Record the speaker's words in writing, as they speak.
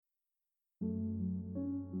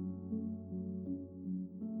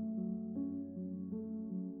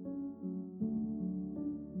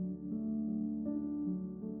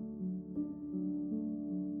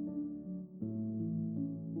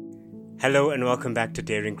Hello and welcome back to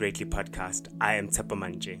Daring Greatly podcast. I am Tshepo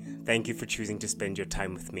Manje. Thank you for choosing to spend your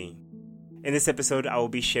time with me. In this episode, I will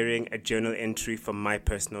be sharing a journal entry from my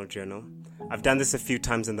personal journal. I've done this a few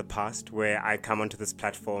times in the past where I come onto this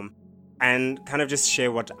platform and kind of just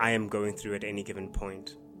share what I am going through at any given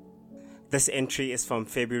point. This entry is from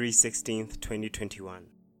February 16th, 2021.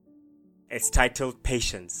 It's titled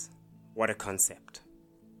Patience. What a Concept.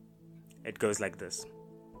 It goes like this.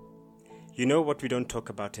 You know what we don't talk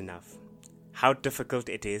about enough? How difficult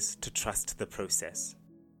it is to trust the process.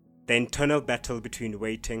 The internal battle between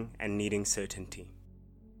waiting and needing certainty.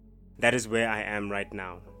 That is where I am right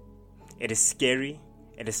now. It is scary,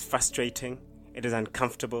 it is frustrating, it is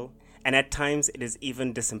uncomfortable, and at times it is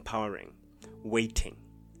even disempowering. Waiting.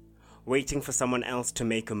 Waiting for someone else to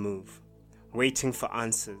make a move. Waiting for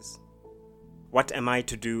answers. What am I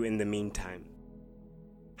to do in the meantime?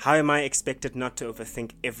 How am I expected not to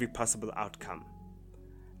overthink every possible outcome?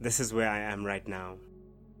 This is where I am right now.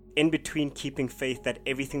 In between keeping faith that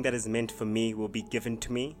everything that is meant for me will be given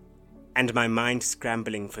to me, and my mind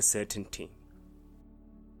scrambling for certainty.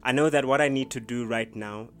 I know that what I need to do right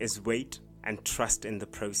now is wait and trust in the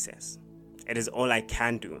process. It is all I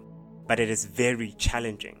can do, but it is very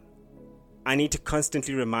challenging. I need to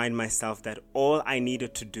constantly remind myself that all I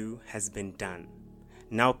needed to do has been done.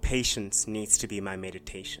 Now patience needs to be my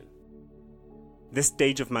meditation. This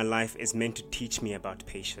stage of my life is meant to teach me about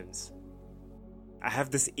patience. I have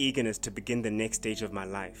this eagerness to begin the next stage of my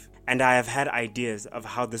life, and I have had ideas of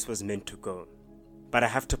how this was meant to go. But I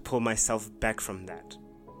have to pull myself back from that.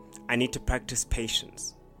 I need to practice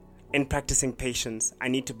patience. In practicing patience, I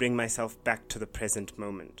need to bring myself back to the present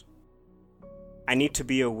moment. I need to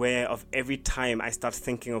be aware of every time I start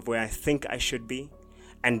thinking of where I think I should be,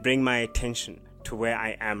 and bring my attention to where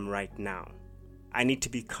I am right now. I need to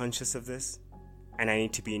be conscious of this, and I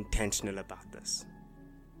need to be intentional about this.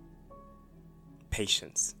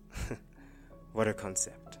 Patience. What a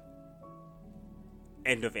concept.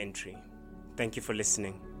 End of entry. Thank you for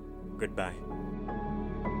listening. Goodbye.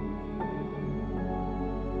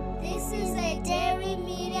 This is a Dairy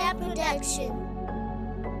Media production.